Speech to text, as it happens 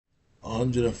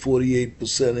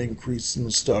148% increase in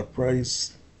the stock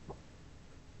price.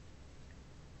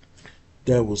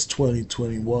 That was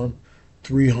 2021,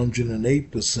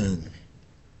 308%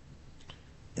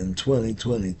 in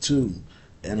 2022,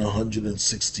 and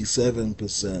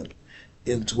 167%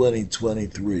 in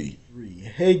 2023.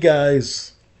 Hey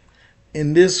guys,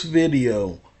 in this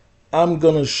video, I'm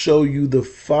going to show you the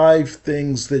 5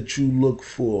 things that you look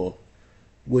for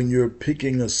when you're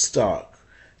picking a stock.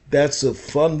 That's a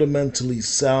fundamentally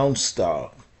sound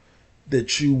stock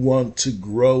that you want to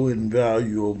grow in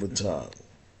value over time.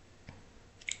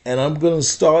 And I'm going to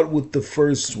start with the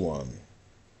first one.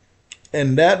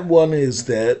 And that one is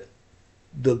that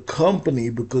the company,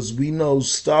 because we know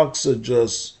stocks are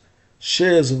just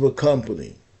shares of a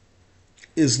company,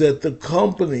 is that the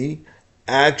company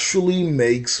actually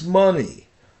makes money.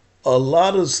 A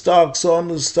lot of stocks on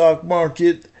the stock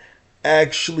market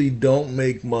actually don't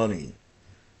make money.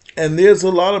 And there's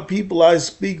a lot of people I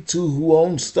speak to who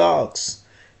own stocks,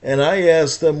 and I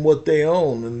ask them what they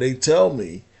own, and they tell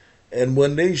me. And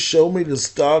when they show me the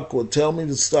stock or tell me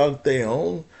the stock they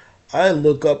own, I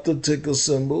look up the ticker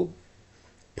symbol,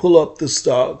 pull up the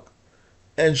stock,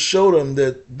 and show them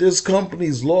that this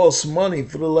company's lost money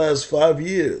for the last 5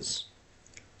 years.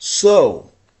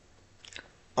 So,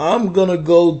 I'm going to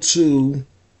go to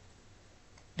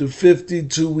the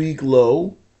 52-week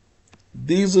low.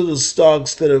 These are the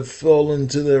stocks that have fallen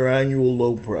to their annual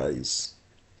low price.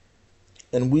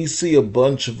 And we see a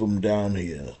bunch of them down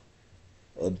here.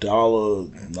 $1,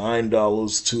 $9,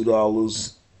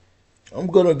 $2. I'm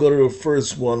going to go to the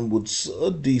first one with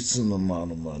a decent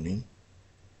amount of money.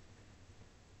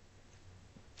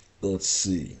 Let's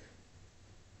see.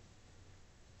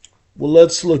 Well,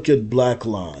 let's look at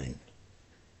Blackline.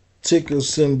 Ticker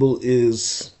symbol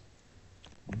is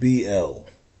BL.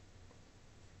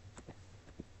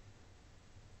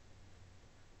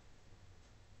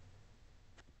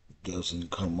 Doesn't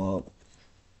come up.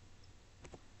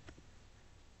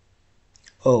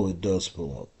 Oh, it does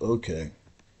pull up. Okay.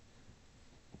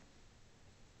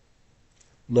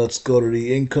 Let's go to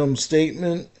the income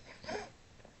statement.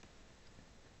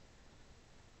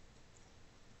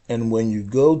 And when you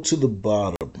go to the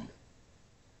bottom,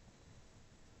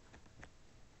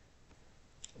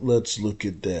 let's look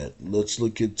at that. Let's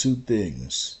look at 2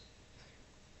 things.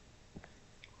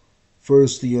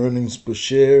 First, the earnings per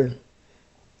share,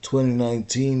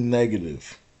 2019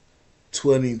 negative,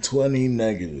 2020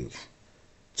 negative,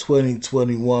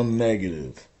 2021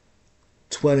 negative,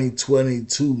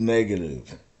 2022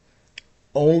 negative.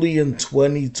 Only in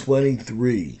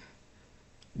 2023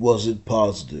 was it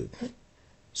positive.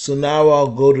 So now I'll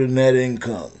go to net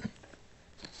income.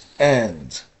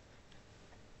 And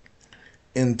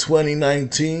in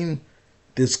 2019,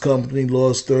 this company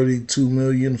lost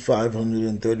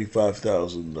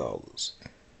 $32,535,000.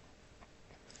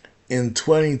 In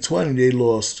 2020, they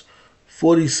lost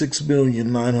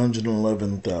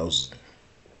 $46,911,000.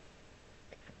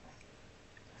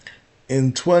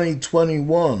 In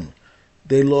 2021,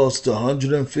 they lost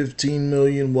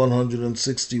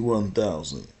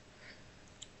 $115,161,000.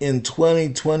 In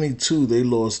 2022, they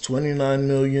lost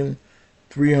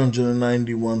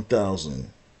 $29,391,000.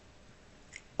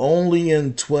 Only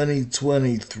in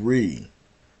 2023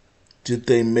 did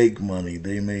they make money.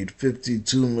 They made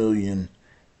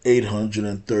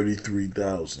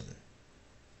 $52,833,000.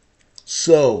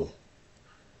 So,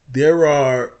 there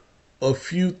are a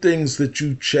few things that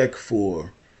you check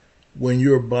for when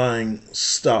you're buying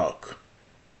stock.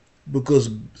 Because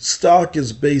stock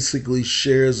is basically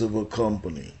shares of a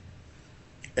company.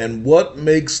 And what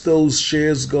makes those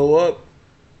shares go up?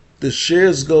 The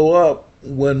shares go up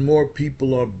when more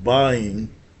people are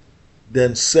buying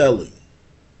than selling.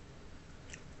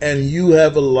 And you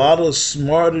have a lot of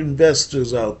smart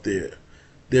investors out there.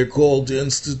 They're called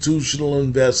institutional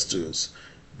investors.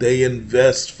 They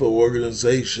invest for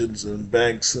organizations and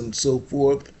banks and so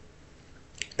forth.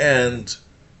 And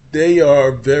they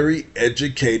are very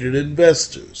educated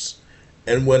investors.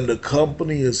 And when the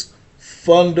company is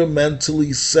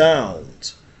fundamentally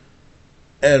sound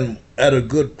and at a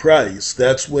good price,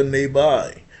 that's when they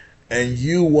buy. And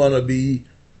you want to be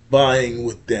buying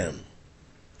with them.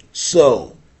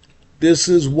 So, this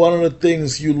is one of the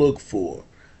things you look for.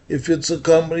 If it's a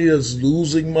company that's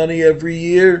losing money every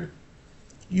year,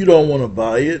 you don't want to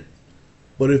buy it.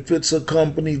 But if it's a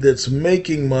company that's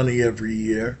making money every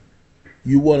year,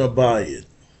 you want to buy it.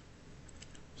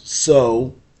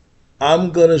 So,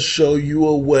 I'm going to show you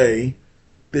a way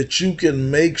that you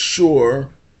can make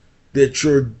sure that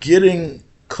you're getting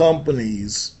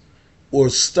companies or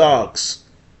stocks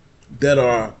that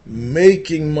are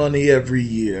making money every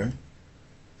year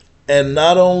And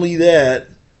not only that,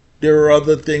 there are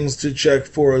other things to check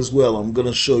for as well. I'm going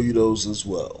to show you those as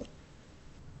well.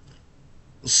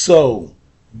 So,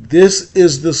 this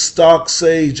is the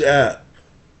StockSage app.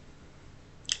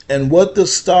 And what the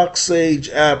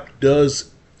StockSage app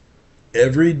does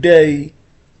every day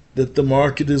that the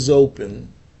market is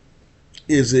open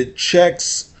is it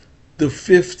checks the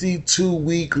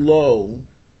 52-week low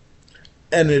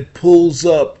and it pulls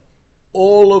up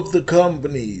all of the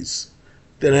companies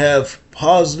that have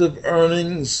positive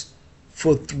earnings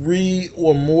for 3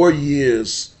 or more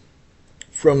years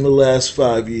from the last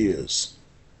 5 years.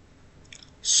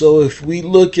 So if we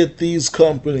look at these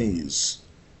companies,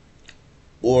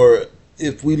 or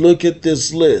if we look at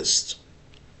this list,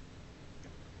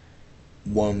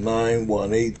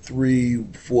 19183,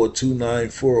 429,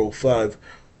 405,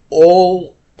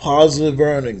 all positive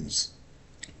earnings.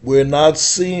 We're not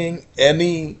seeing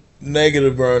any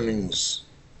negative earnings.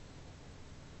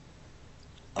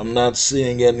 I'm not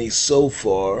seeing any so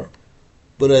far,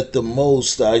 but at the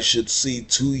most I should see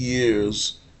 2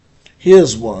 years.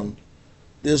 Here's one.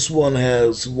 This one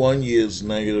has 1 year's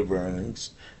negative earnings,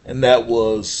 and that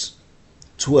was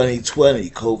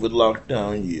 2020, COVID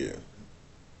lockdown year.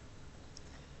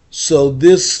 So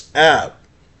this app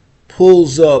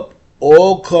pulls up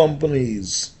all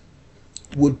companies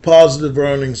with positive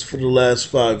earnings for the last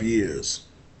 5 years.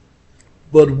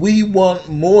 But we want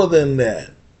more than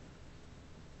that.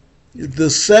 The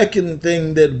second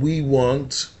thing that we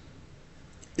want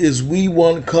is we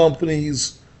want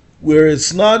companies where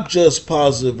it's not just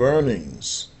positive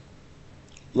earnings.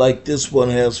 Like this one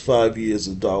has 5 years,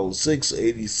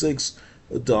 $1.0686,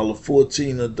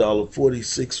 $1.14,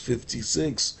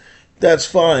 $1.4656. That's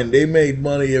fine. They made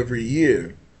money every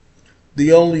year.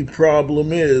 The only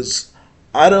problem is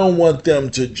I don't want them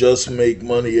to just make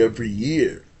money every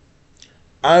year.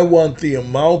 I want the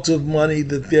amount of money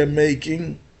that they're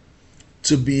making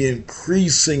to be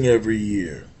increasing every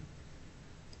year.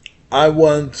 I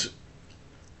want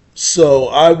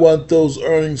those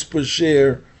earnings per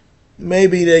share.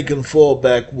 Maybe they can fall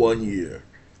back 1 year,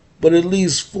 but at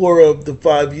least 4 of the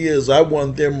 5 years, I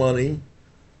want their money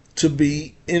to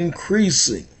be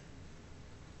increasing.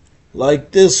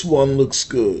 Like this one looks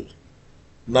good.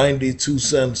 92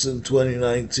 cents in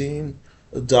 2019,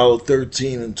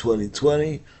 $1.13 in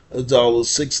 2020,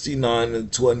 $1.69 in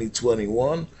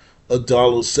 2021,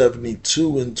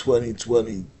 $1.72 in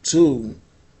 2022.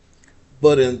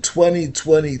 But in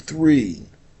 2023,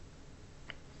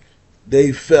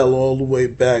 they fell all the way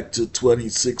back to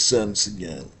 26 cents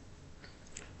again.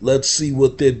 Let's see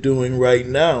what they're doing right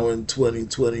now in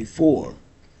 2024.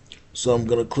 So I'm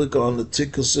going to click on the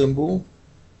ticker symbol,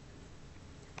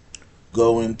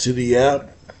 go into the app,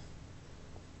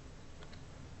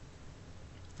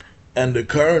 and the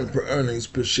current earnings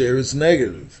per share is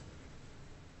negative.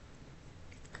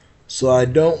 So I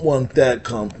don't want that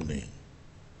company.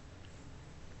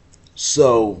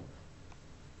 So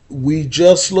we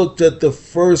just looked at the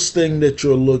first thing that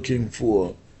you're looking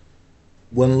for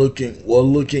when looking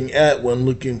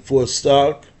for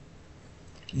stock.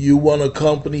 You want a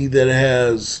company that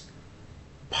has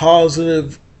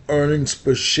positive earnings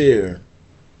per share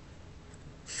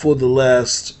for the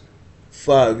last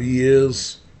 5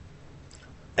 years,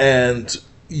 and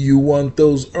you want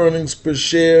those earnings per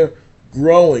share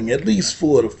growing at least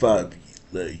 4 to 5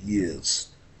 years.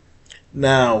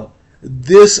 Now,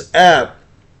 this app,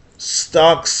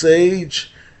 StockSage,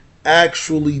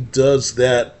 actually does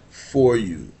that for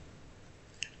you.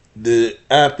 The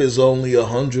app is only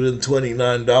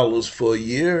 $129 for a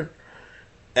year,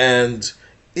 and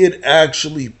it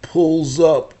actually pulls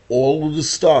up all of the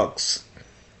stocks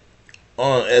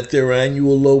at their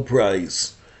annual low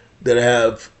price that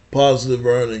have positive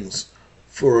earnings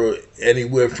for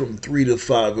anywhere from 3 to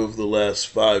 5 of the last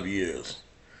 5 years.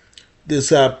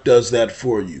 This app does that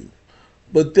for you.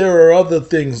 But there are other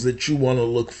things that you want to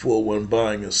look for when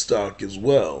buying a stock as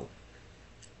well.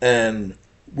 And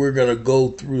we're going to go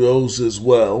through those as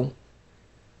well.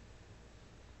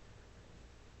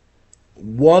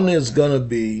 One is going to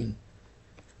be,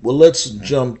 well, let's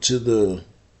jump to the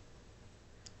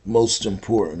most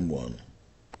important one.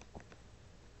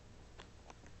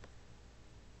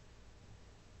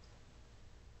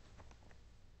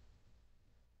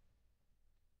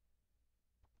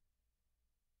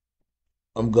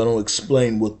 I'm going to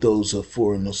explain what those are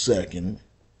for in a second.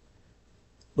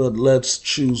 But let's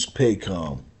choose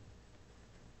Paycom.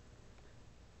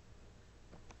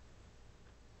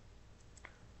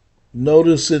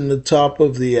 Notice in the top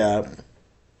of the app,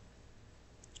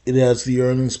 it has the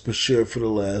earnings per share for the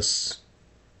last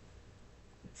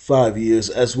 5 years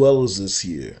as well as this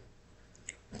year.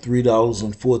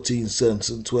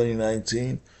 $3.14 in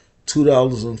 2019,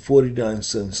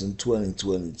 $2.49 in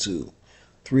 2022,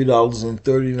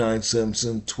 $3.39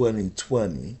 in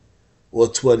 2020 or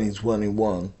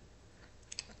 2021,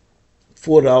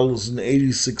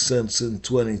 $4.86 in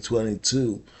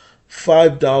 2022,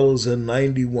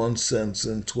 $5.91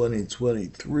 in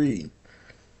 2023.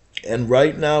 And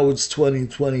right now it's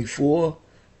 2024.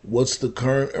 What's the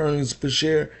current earnings per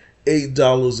share?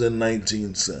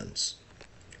 $8.19.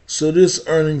 So this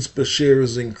earnings per share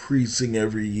is increasing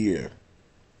every year.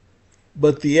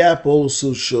 But the app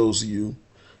also shows you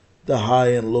the high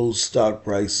and low stock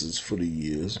prices for the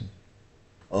years.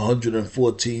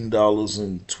 $114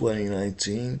 in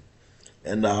 2019,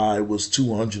 and the high was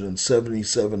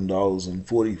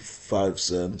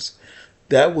 $277.45.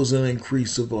 That was an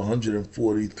increase of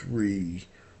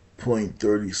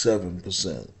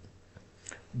 143.37%.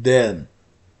 Then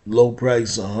low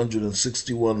price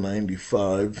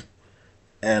 $161.95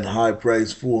 and high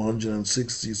price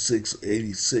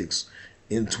 $466.86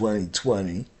 in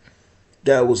 2020.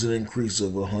 That was an increase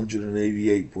of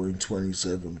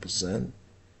 188.27%.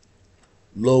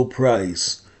 Low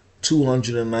price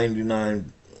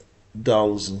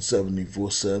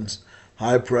 $299.74.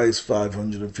 High price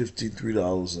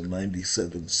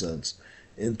 $553.97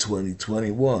 in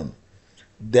 2021.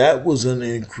 That was an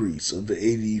increase of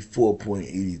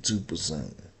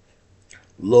 84.82%.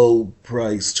 Low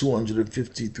price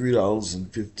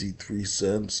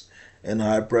 $253.53 and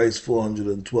high price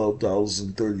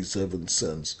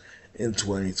 $412.37 in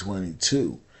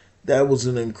 2022. That was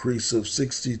an increase of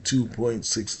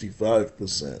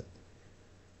 62.65%.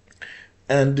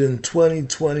 And in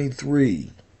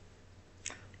 2023,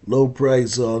 low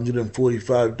price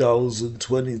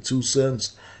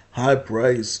 $145.22, high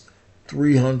price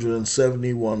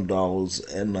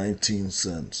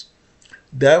 $371.19.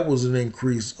 That was an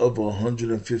increase of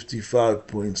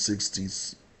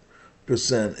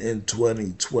 155.60% in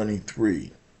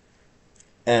 2023.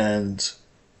 And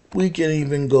we can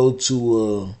even go to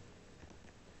a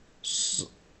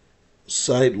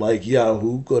site like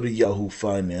Yahoo. Go to Yahoo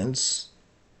Finance.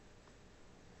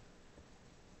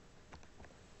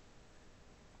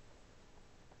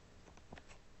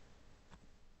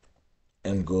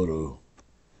 And go to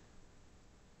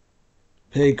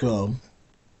Paycom.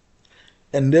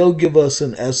 And they'll give us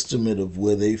an estimate of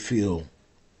where they feel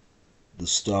the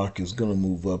stock is going to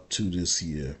move up to this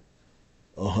year.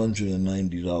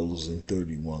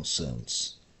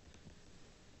 $190.31.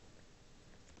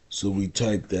 So we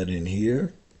type that in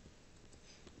here.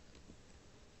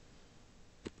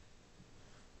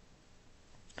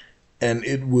 And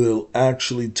it will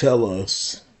actually tell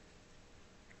us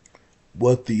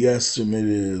what the estimate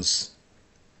is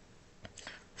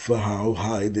for how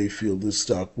high they feel this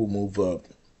stock will move up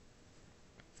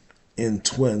in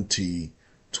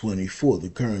 2024, the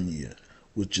current year,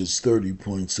 which is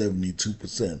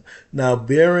 30.72%. Now,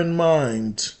 bear in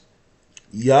mind,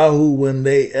 Yahoo, when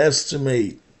they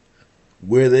estimate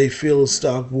where they feel a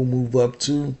stock will move up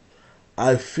to,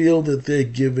 I feel that they're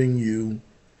giving you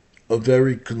a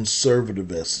very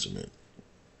conservative estimate,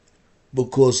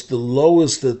 because the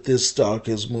lowest that this stock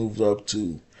has moved up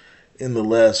to in the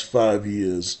last 5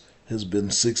 years has been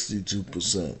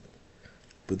 62%.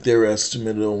 But their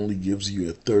estimate only gives you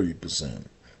a 30%.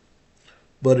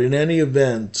 But in any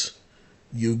event,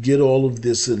 you get all of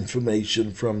this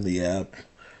information from the app.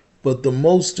 But the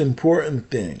most important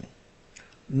thing,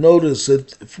 notice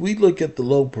that if we look at the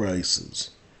low prices,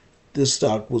 this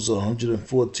stock was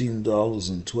 $114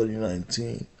 in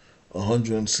 2019,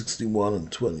 $161 in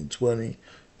 2020,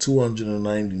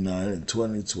 $299 in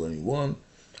 2021,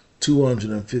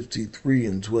 $253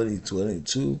 in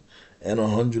 2022, and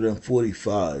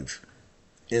 $145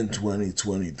 in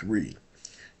 2023.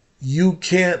 You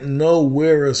can't know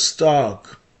where a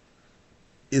stock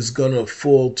is going to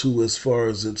fall to as far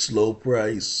as its low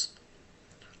price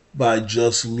by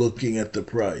just looking at the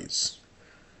price.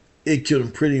 It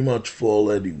can pretty much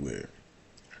fall anywhere.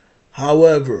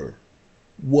 However,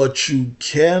 what you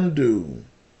can do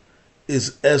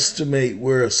is estimate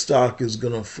where a stock is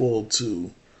going to fall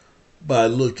to by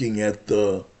looking at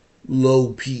the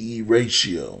low PE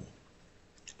ratio.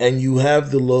 And you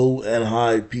have the low and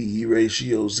high PE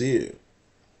ratios here.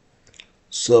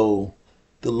 So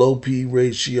the low PE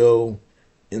ratio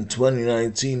in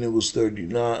 2019 it was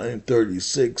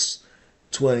 36,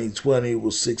 2020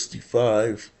 was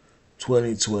 65,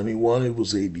 2021 it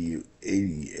was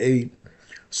 88.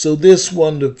 So this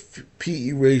one, the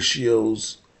PE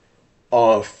ratios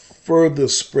are further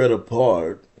spread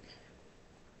apart.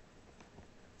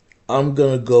 I'm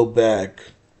going to go back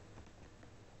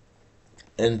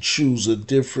and choose a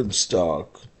different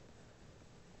stock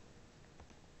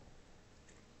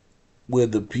where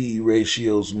the PE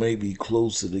ratios may be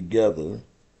closer together.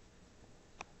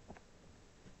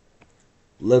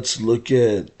 Let's look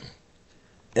at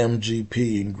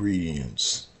MGP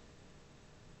Ingredients.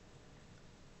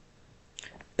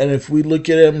 And if we look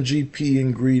at MGP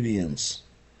Ingredients,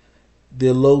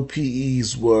 their low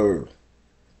PEs were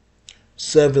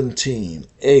 17,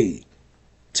 8,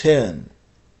 10,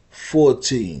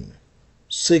 14,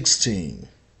 16,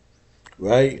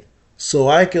 right? So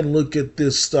I can look at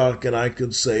this stock and I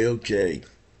can say, okay,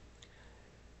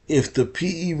 if the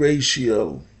PE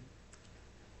ratio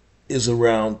is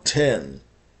around 10,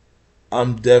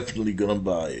 I'm definitely going to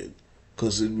buy it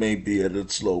because it may be at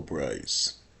its low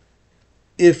price.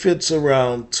 If it's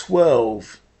around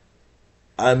 12,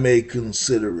 I may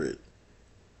consider it.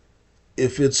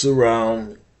 If it's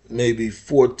around maybe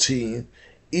 14,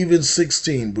 even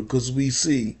 16, because we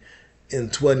see in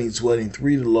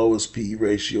 2023 the lowest PE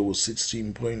ratio was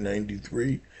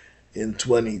 16.93. In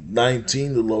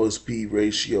 2019 the lowest PE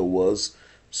ratio was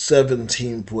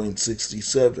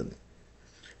 17.67.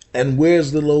 And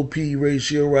where's the low PE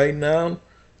ratio right now?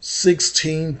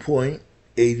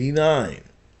 16.89.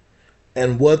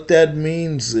 And what that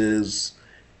means is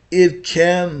it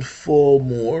can fall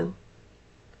more,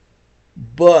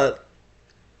 but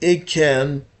it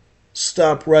can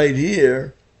stop right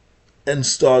here and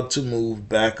start to move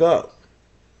back up.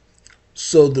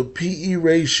 So the PE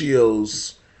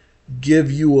ratios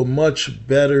give you a much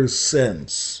better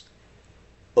sense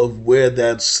of where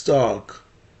that stock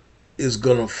is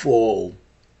going to fall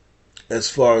as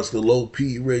far as the low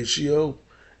PE ratio,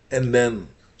 and then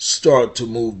start to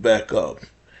move back up.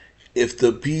 If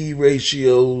the PE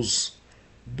ratio's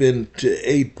been to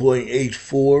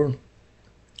 8.84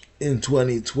 in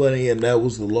 2020 and that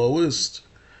was the lowest,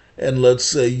 and let's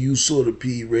say you saw the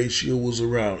PE ratio was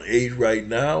around 8 right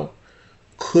now,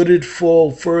 could it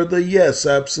fall further? Yes,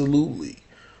 absolutely.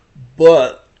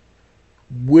 But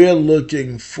we're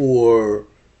looking for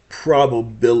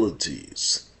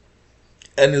probabilities.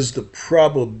 And is the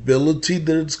probability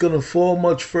that it's going to fall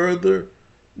much further?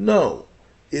 No.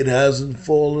 It hasn't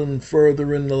fallen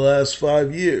further in the last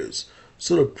 5 years.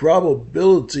 So the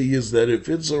probability is that if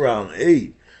it's around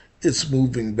 8, it's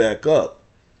moving back up.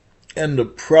 And the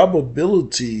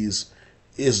probabilities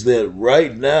is that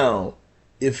right now,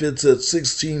 if it's at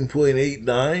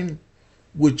 16.89,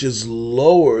 which is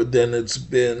lower than it's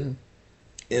been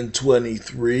in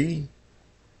 23,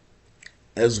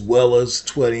 as well as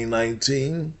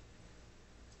 2019,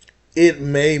 it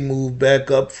may move back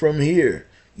up from here.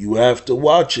 You have to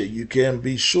watch it. You can't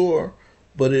be sure,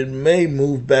 but it may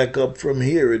move back up from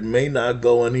here. It may not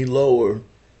go any lower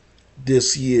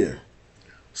this year.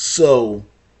 So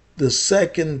the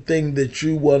second thing that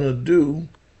you want to do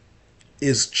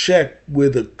is check where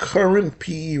the current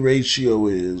PE ratio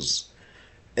is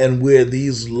and where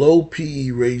these low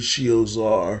PE ratios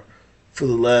are for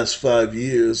the last 5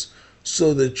 years,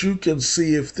 so that you can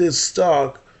see if this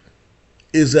stock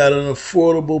is at an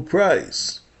affordable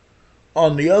price.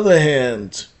 On the other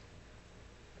hand,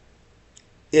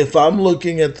 if I'm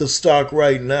looking at the stock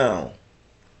right now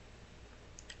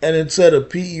and it's at a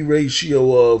PE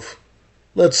ratio of,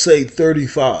 let's say,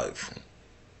 35,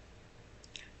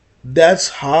 that's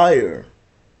higher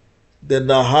than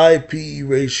the high PE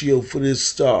ratio for this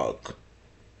stock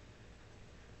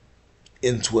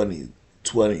in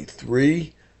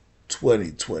 2023,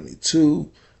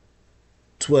 2022,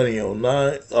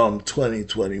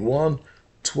 2021,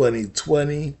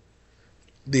 2020.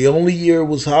 The only year it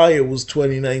was higher was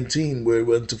 2019, where it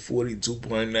went to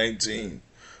 42.19.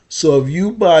 So if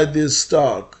you buy this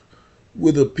stock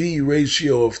with a PE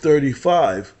ratio of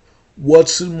 35,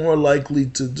 what's it more likely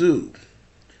to do?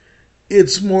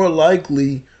 It's more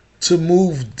likely to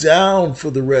move down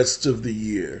for the rest of the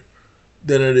year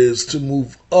than it is to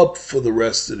move up for the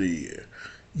rest of the year.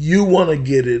 You want to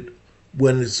get it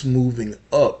when it's moving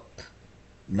up,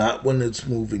 not when it's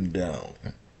moving down.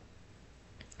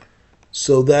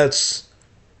 So that's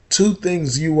two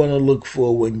things you want to look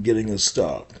for when getting a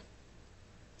stock.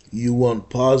 You want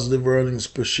positive earnings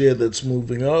per share that's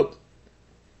moving up,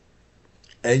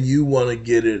 and you want to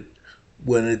get it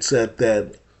when it's at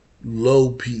that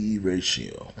low PE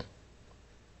ratio.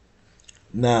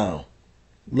 Now,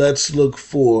 let's look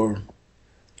for,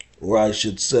 or I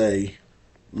should say,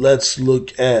 let's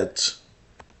look at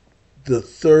the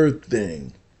third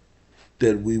thing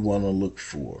that we want to look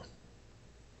for.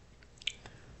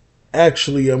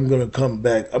 Actually, I'm going to come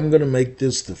back. I'm going to make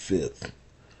this the fifth.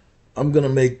 I'm going to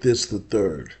make this the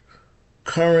third.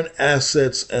 Current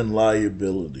assets and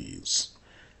liabilities.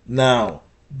 Now,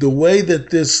 The way that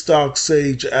this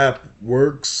StockSage app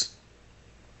works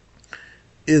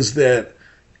is that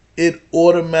it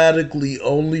automatically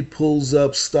only pulls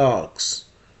up stocks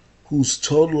whose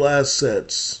total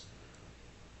assets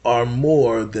are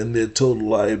more than their total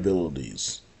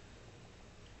liabilities.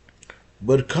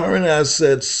 But current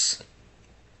assets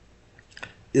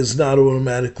is not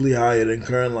automatically higher than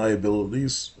current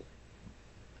liabilities.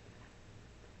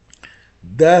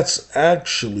 That's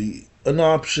actually an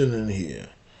option in here.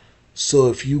 So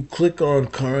if you click on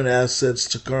current assets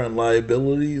to current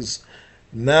liabilities,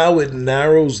 now it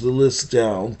narrows the list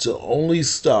down to only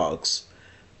stocks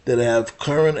that have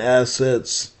current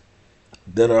assets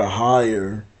that are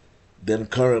higher than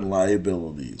current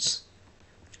liabilities.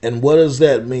 And what does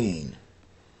that mean?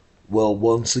 Well,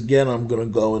 once again, I'm going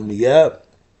to go in the app,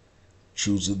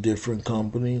 choose a different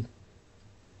company.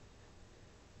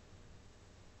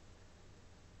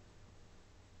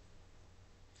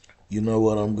 You know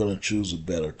what? I'm going to choose a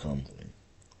better company.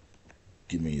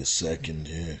 Give me a second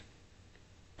here.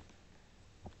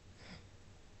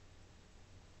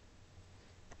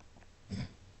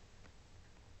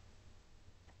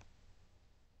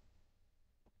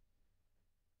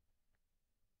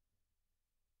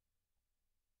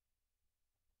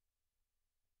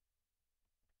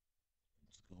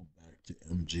 Let's go back to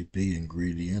MGP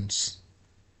ingredients.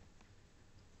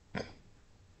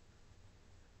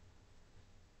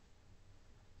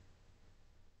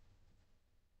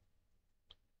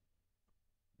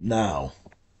 Now,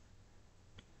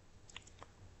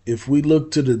 if we look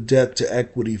to the debt to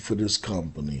equity for this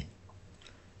company,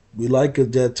 we like a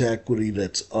debt to equity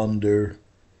that's under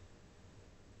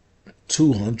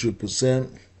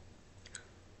 200%,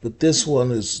 but this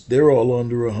one is, they're all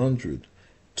under 100.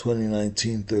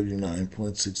 2019,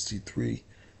 39.63,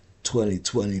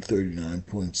 2020,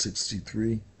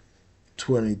 39.63,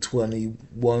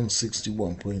 2021,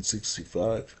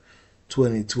 61.65,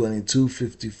 2022,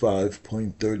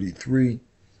 55.33,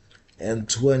 and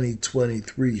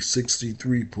 2023,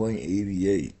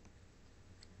 63.88.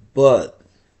 But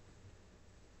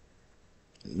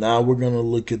now we're going to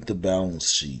look at the balance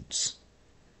sheets.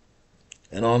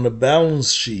 And on the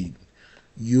balance sheet,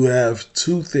 you have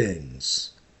two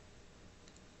things.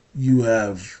 You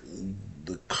have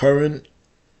the current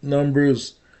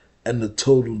numbers and the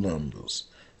total numbers.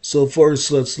 So first,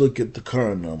 let's look at the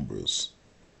current numbers.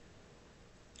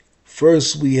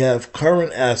 First, we have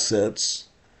current assets.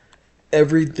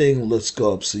 Everything, let's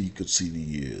go up so you could see the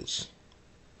years.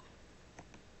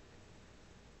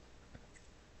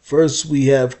 First, we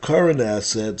have current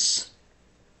assets.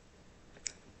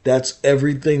 That's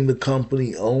everything the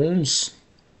company owns.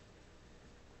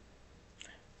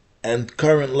 And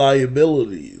current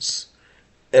liabilities,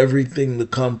 everything the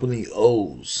company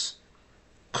owes.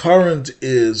 Current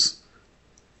is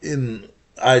in,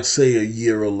 I'd say, a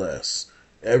year or less.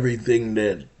 Everything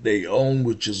that they own,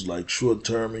 which is like short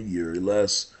term, a year or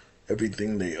less.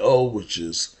 Everything they owe, which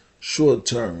is short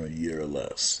term, a year or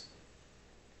less.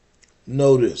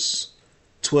 Notice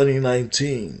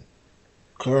 2019,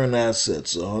 current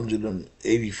assets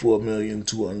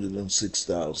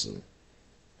 184,206,000.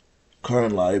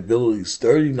 Current liabilities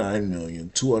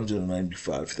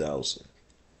 39,295,000.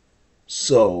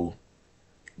 So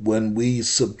when we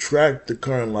subtract the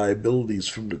current liabilities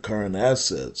from the current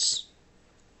assets,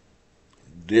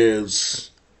 there's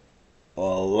a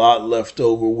lot left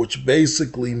over, which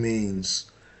basically means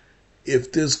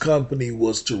if this company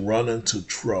was to run into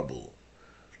trouble,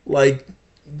 like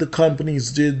the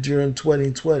companies did during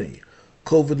 2020,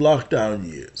 COVID lockdown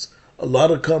years, a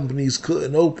lot of companies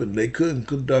couldn't open, they couldn't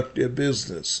conduct their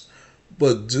business.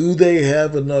 But do they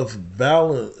have enough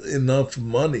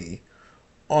money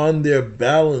on their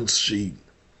balance sheet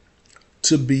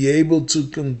to be able to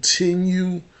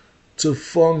continue to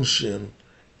function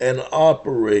and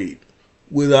operate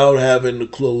without having to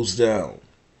close down?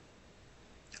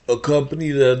 A company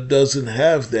that doesn't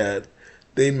have that,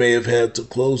 they may have had to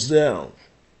close down.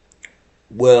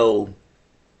 Well,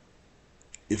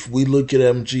 if we look at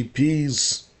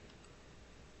MGP's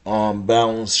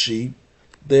balance sheet,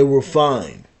 they were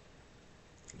fine.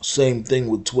 Same thing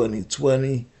with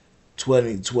 2020,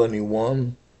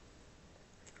 2021,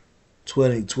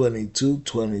 2022,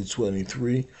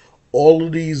 2023. All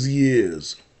of these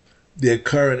years, their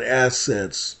current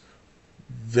assets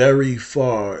very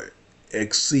far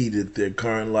exceeded their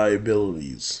current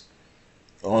liabilities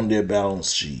on their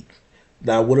balance sheet.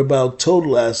 Now, what about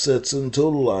total assets and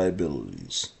total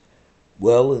liabilities?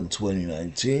 Well, in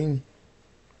 2019,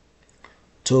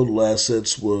 total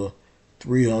assets were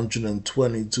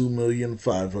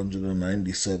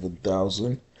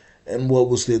 322,597,000. And what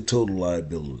was their total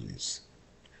liabilities?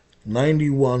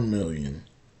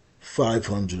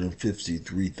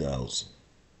 91,553,000.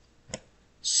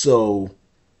 So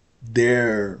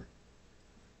their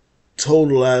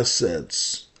total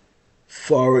assets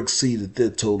far exceeded their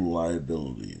total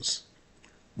liabilities.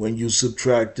 When you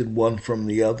subtracted one from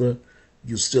the other,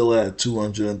 you still had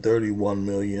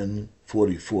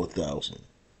 231,044,000.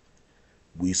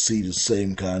 We see the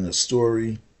same kind of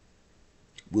story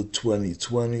with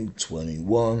 2020,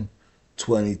 21,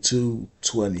 22,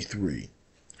 23.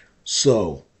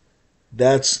 So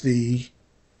that's the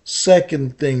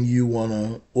second thing you want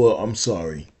to, or I'm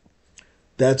sorry,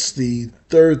 that's the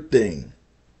third thing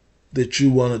that you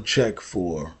want to check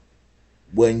for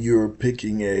when you're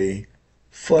picking a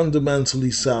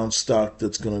fundamentally sound stock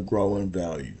that's going to grow in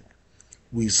value.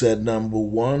 We said number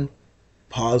one,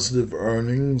 positive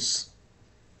earnings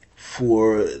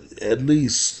for at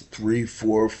least 3,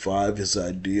 4, 5 is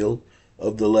ideal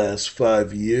of the last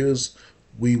 5 years.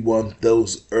 We want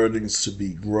those earnings to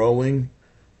be growing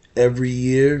every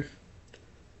year.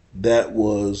 That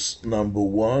was number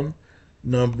one.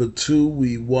 Number two,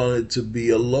 we wanted to be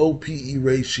a low PE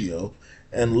ratio,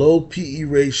 and low PE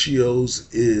ratios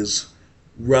is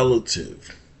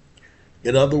relative.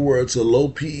 In other words, a low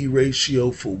PE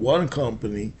ratio for one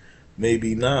company may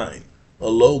be 9. A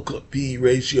low PE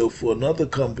ratio for another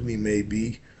company may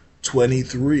be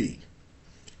 23.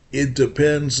 It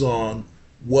depends on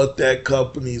what that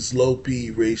company's low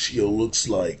PE ratio looks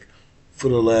like for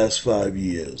the last 5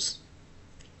 years.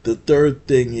 The third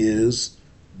thing is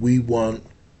we want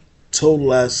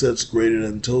total assets greater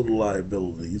than total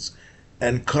liabilities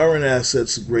and current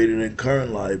assets greater than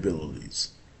current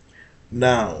liabilities.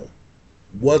 Now,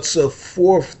 what's a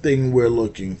fourth thing we're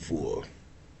looking for?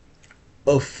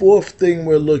 A fourth thing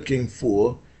we're looking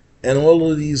for, and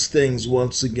all of these things,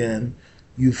 once again,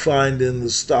 you find in the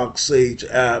StockSage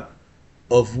app,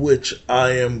 of which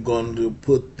I am going to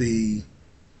put the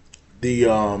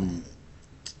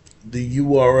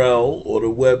URL or the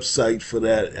website for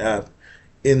that app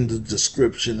in the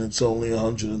description. It's only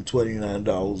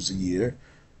 $129 a year.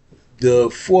 The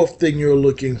fourth thing you're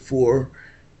looking for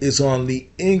is on the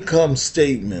income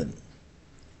statement.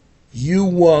 You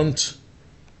want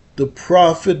the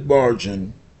profit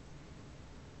margin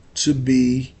to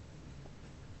be,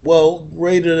 well,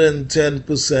 greater than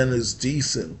 10% is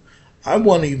decent. I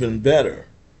want even better.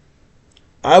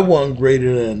 I want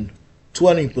greater than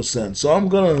 20%. So I'm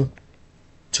going to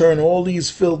turn all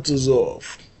these filters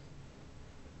off.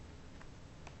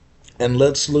 And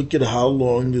let's look at how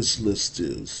long this list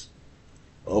is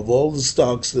of all the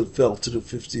stocks that fell to the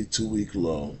 52-week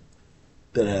low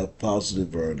that have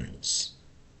positive earnings.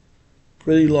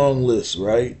 Pretty long list,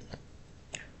 right?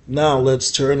 Now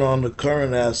let's turn on the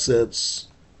current assets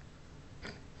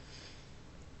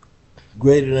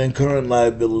greater than current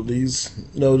liabilities.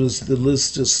 Notice the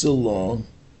list is still long,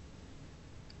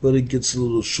 but it gets a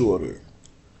little shorter.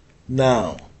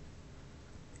 Now,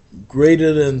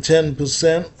 greater than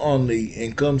 10% on the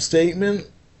income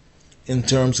statement in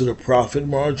terms of the profit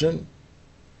margin.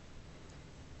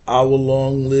 Our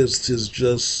long list has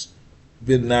just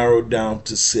been narrowed down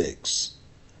to 6.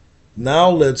 Now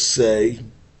let's say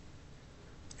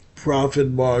profit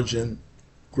margin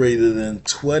greater than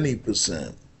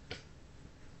 20%.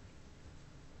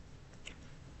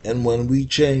 And when we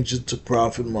change it to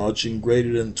profit margin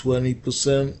greater than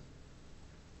 20%,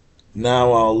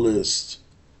 now our list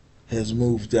has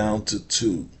moved down to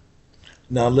 2.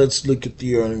 Now let's look at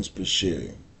the earnings per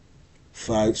share.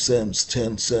 5 cents,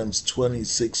 10 cents,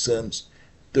 26 cents,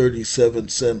 37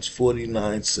 cents,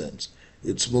 49 cents.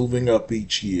 It's moving up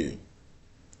each year.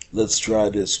 Let's try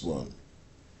this one.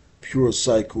 Pure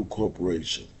Cycle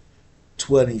Corporation.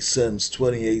 20 cents,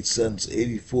 28 cents,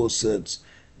 84 cents.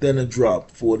 Then it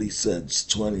dropped 40 cents,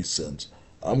 20 cents.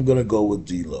 I'm going to go with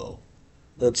D-Lo.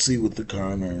 Let's see what the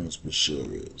current earnings per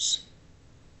share is.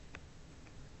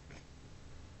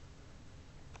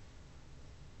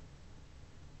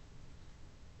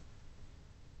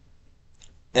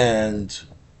 And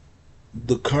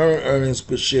the current earnings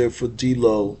per share for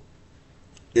D-Lo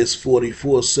is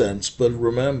 44 cents. But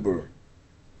remember,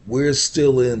 we're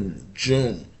still in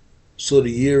June, so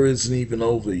the year isn't even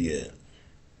over yet.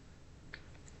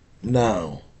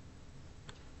 Now,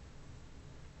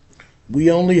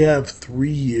 we only have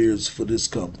 3 years for this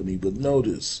company, but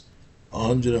notice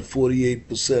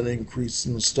 148% increase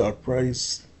in the stock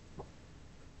price.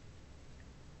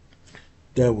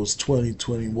 That was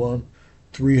 2021,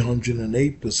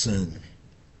 308%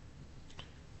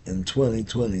 in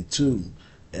 2022,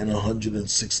 and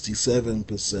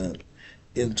 167%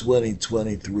 in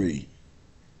 2023.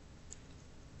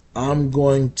 I'm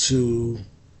going to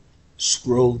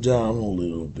Scroll down a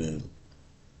little bit.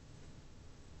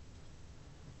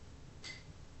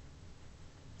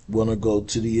 Want to go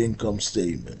to the income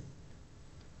statement.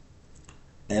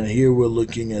 And here we're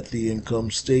looking at the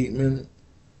income statement.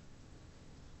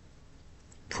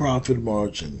 Profit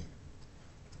margin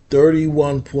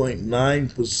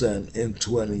 31.9% in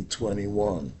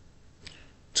 2021,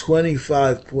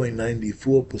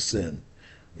 25.94%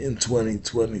 in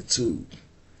 2022,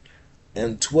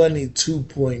 and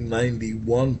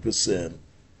 22.91%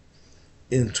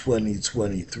 in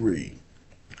 2023.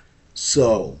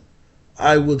 So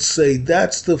I would say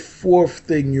that's the fourth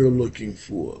thing you're looking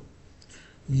for.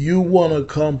 You want a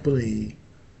company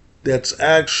that's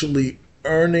actually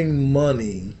earning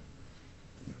money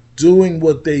doing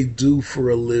what they do for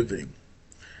a living.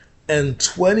 And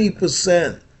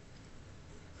 20%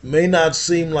 may not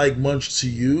seem like much to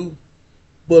you,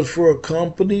 but for a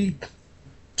company,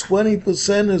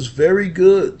 20% is very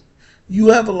good. You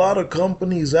have a lot of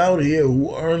companies out here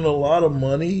who earn a lot of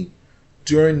money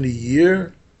during the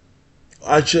year.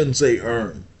 I shouldn't say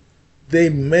earn. They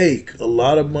make a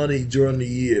lot of money during the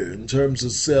year in terms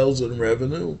of sales and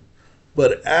revenue.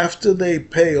 But after they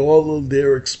pay all of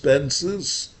their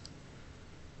expenses,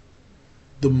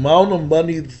 the amount of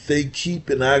money that they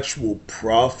keep in actual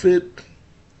profit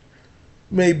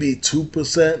may be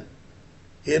 2%.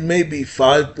 It may be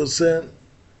 5%.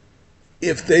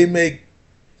 If they make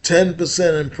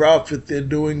 10% in profit, they're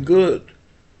doing good.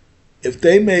 If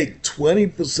they make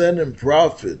 20% in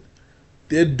profit,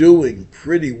 they're doing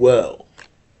pretty well.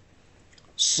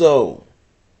 So,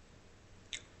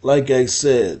 like I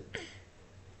said,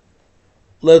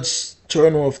 let's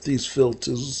turn off these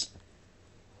filters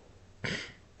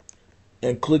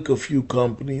and click a few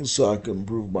companies so I can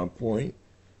prove my point.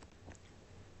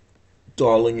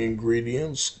 Darling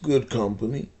Ingredients, good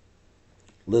company.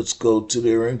 Let's go to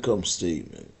their income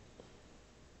statement.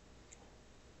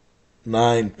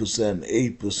 9%,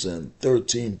 8%,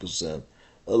 13%,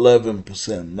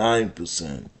 11%,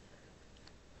 9%.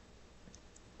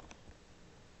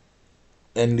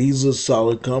 And these are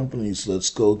solid companies.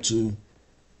 Let's go to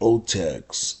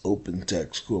OTEX, Open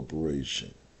Text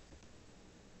Corporation.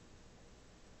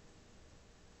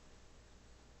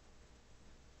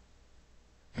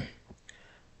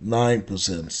 9%,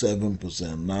 7%,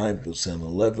 9%,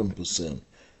 11%,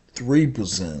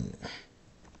 3%.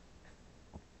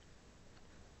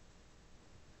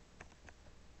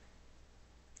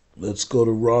 Let's go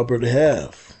to Robert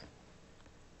Half.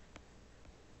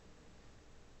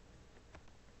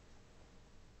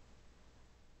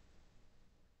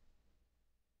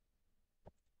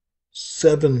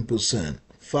 7%,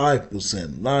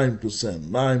 5%, 9%,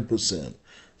 9%,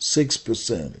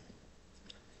 6%.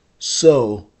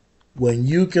 So when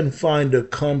you can find a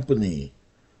company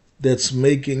that's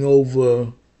making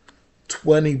over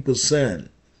 20%,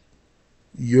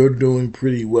 you're doing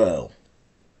pretty well.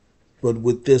 But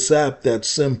with this app, that's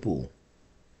simple.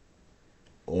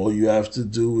 All you have to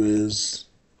do is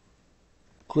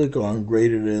click on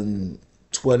greater than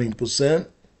 20%,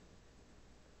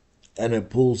 and it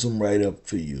pulls them right up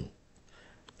for you.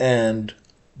 And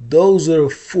those are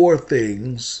 4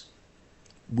 things.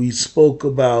 We spoke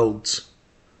about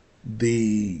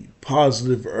the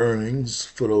positive earnings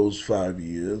for those 5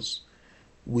 years.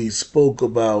 We spoke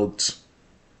about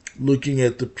looking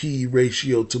at the PE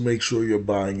ratio to make sure you're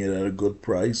buying it at a good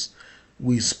price.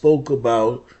 We spoke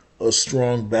about a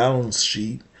strong balance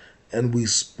sheet, and we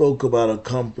spoke about a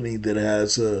company that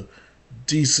has a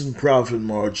decent profit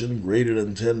margin, greater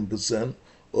than 10%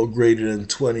 or greater than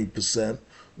 20%,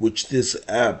 which this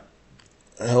app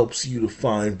helps you to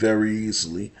find very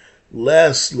easily.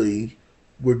 Lastly,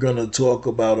 we're going to talk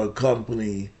about a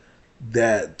company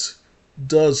that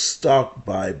does stock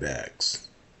buybacks.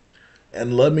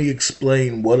 And let me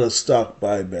explain what a stock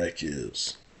buyback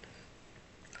is.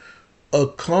 A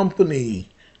company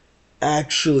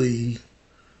actually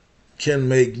can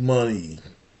make money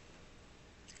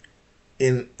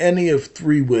in any of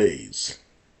 3 ways.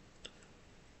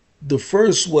 The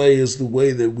first way is the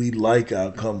way that we like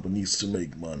our companies to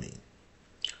make money.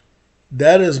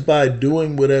 That is by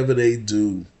doing whatever they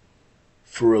do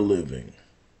for a living,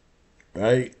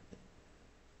 right?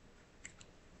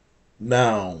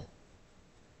 Now,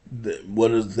 what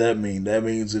does that mean? That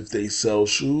means if they sell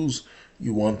shoes,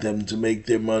 you want them to make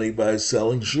their money by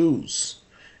selling shoes.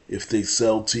 If they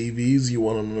sell TVs, you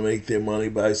want them to make their money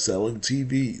by selling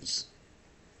TVs.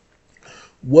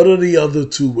 What are the other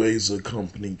 2 ways a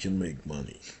company can make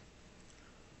money?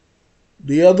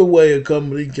 The other way a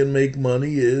company can make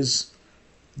money is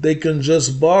they can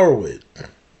just borrow it.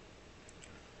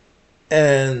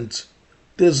 And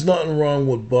There's nothing wrong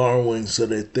with borrowing so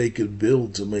that they could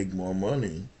build to make more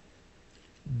money.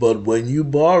 But when you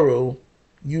borrow,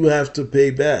 you have to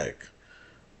pay back.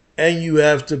 And you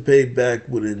have to pay back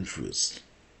with interest.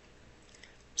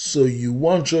 So you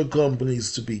want your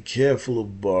companies to be careful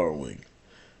of borrowing.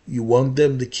 You want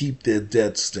them to keep their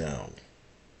debts down.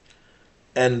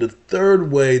 And the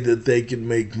third way that they can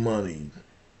make money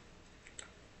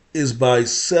is by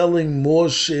selling more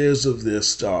shares of their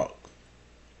stock.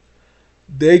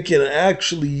 They can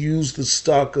actually use the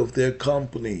stock of their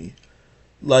company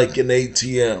like an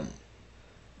ATM.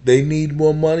 They need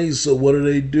more money, so what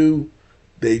do?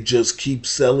 They just keep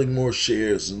selling more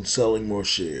shares and selling more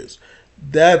shares.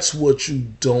 That's what you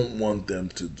don't want them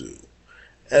to do.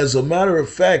 As a matter of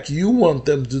fact, you want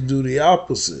them to do the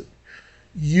opposite.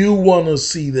 You want to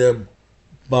see them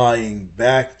buying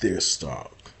back their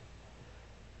stock.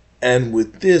 And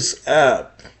with this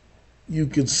app, you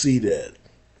can see that.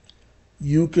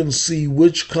 You can see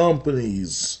which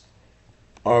companies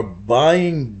are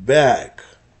buying back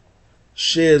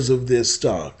shares of their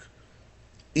stock,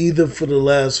 either for the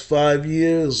last 5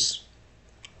 years,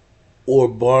 or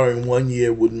barring 1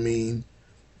 year would mean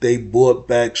they bought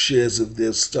back shares of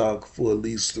their stock for at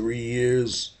least 3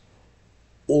 years,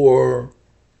 or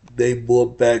they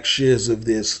bought back shares of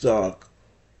their stock.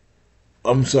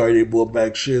 They bought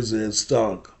back shares of their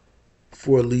stock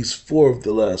for at least 4 of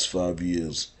the last 5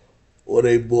 years, or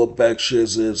they bought back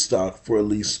shares of their stock for at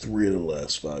least 3 of the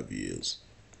last 5 years.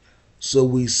 So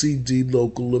we see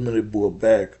dLocal Limited bought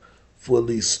back for at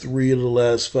least 3 of the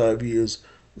last 5 years.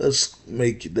 Let's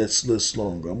make this list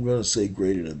longer. I'm going to say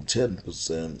greater than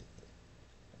 10%.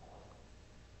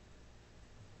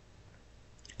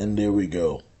 And there we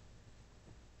go.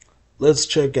 Let's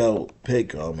check out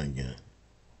Paycom again.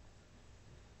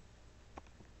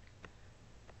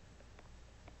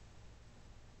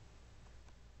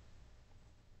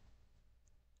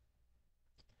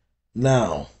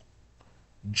 Now,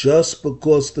 just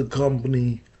because the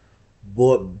company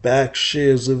bought back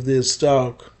shares of their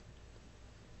stock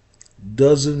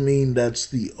doesn't mean that's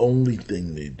the only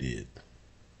thing they did.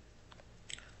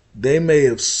 They may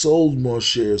have sold more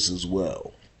shares as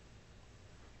well.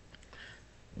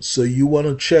 So you want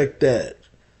to check that.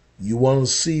 You want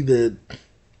to see that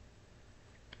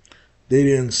they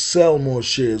didn't sell more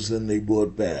shares than they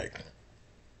bought back.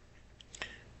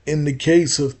 In the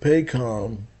case of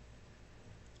Paycom,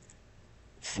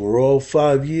 for all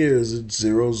 5 years, it's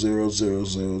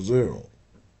 0.0000.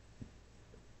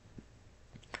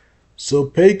 So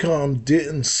Paycom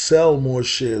didn't sell more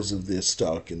shares of their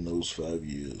stock in those 5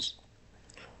 years.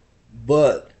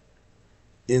 But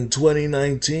in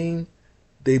 2019,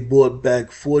 they bought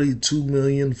back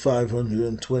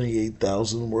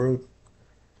 42,528,000 worth.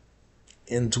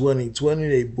 In 2020,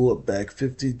 they bought back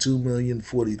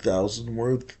 52,040,000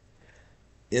 worth.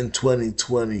 In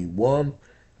 2021,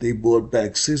 they bought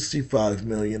back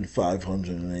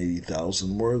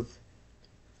 65,580,000 worth.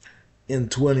 In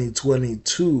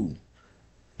 2022,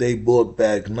 they bought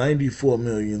back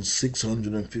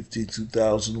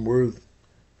 94,652,000 worth.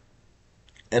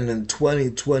 And in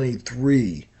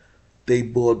 2023, they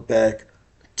bought back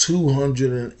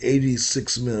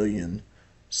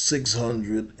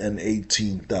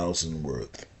 286,618,000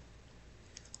 worth.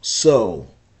 So,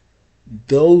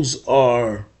 those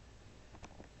are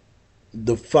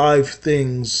the 5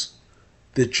 things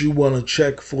that you want to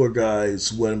check for,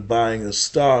 guys, when buying a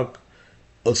stock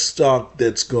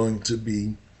that's going to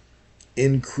be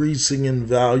increasing in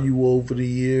value over the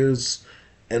years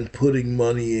and putting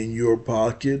money in your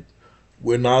pocket.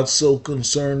 We're not so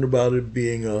concerned about it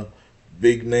being a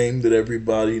big name that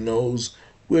everybody knows.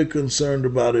 We're concerned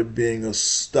about it being a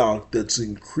stock that's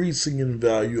increasing in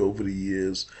value over the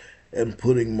years and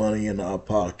putting money in our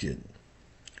pocket.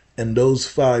 And those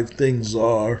 5 things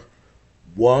are: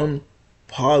 1,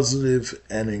 positive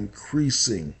and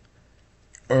increasing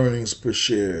earnings per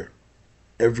share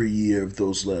every year of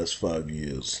those last 5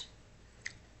 years.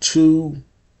 2,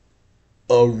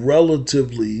 a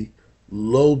relatively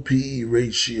low PE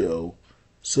ratio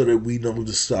so that we know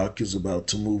the stock is about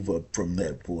to move up from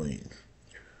that point.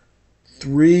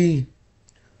 3,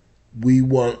 we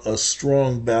want a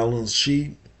strong balance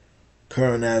sheet,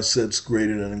 current assets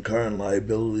greater than current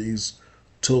liabilities,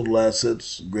 total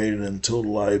assets greater than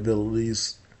total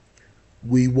liabilities.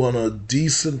 We want a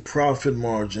decent profit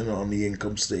margin on the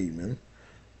income statement,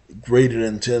 greater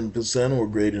than 10% or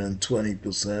greater than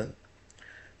 20%.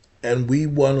 And we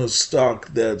want a stock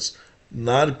that's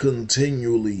not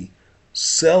continually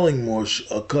selling more,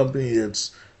 a company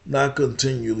that's not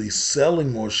continually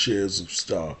selling more shares of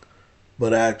stock,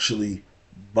 but actually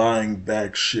buying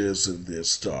back shares of their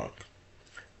stock.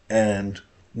 And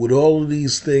With all of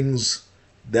these things,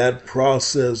 that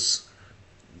process,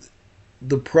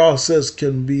 the process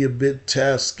can be a bit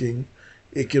tasking.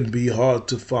 It can be hard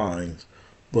to find,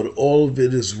 but all of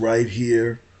it is right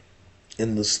here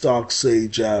in the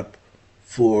StockSage app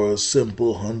for a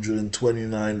simple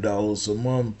 $129 a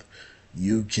month.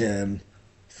 You can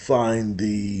find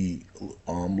the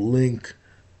link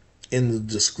in the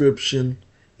description.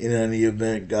 In any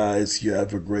event, guys, you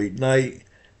have a great night,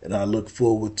 and I look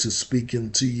forward to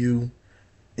speaking to you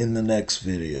in the next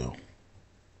video.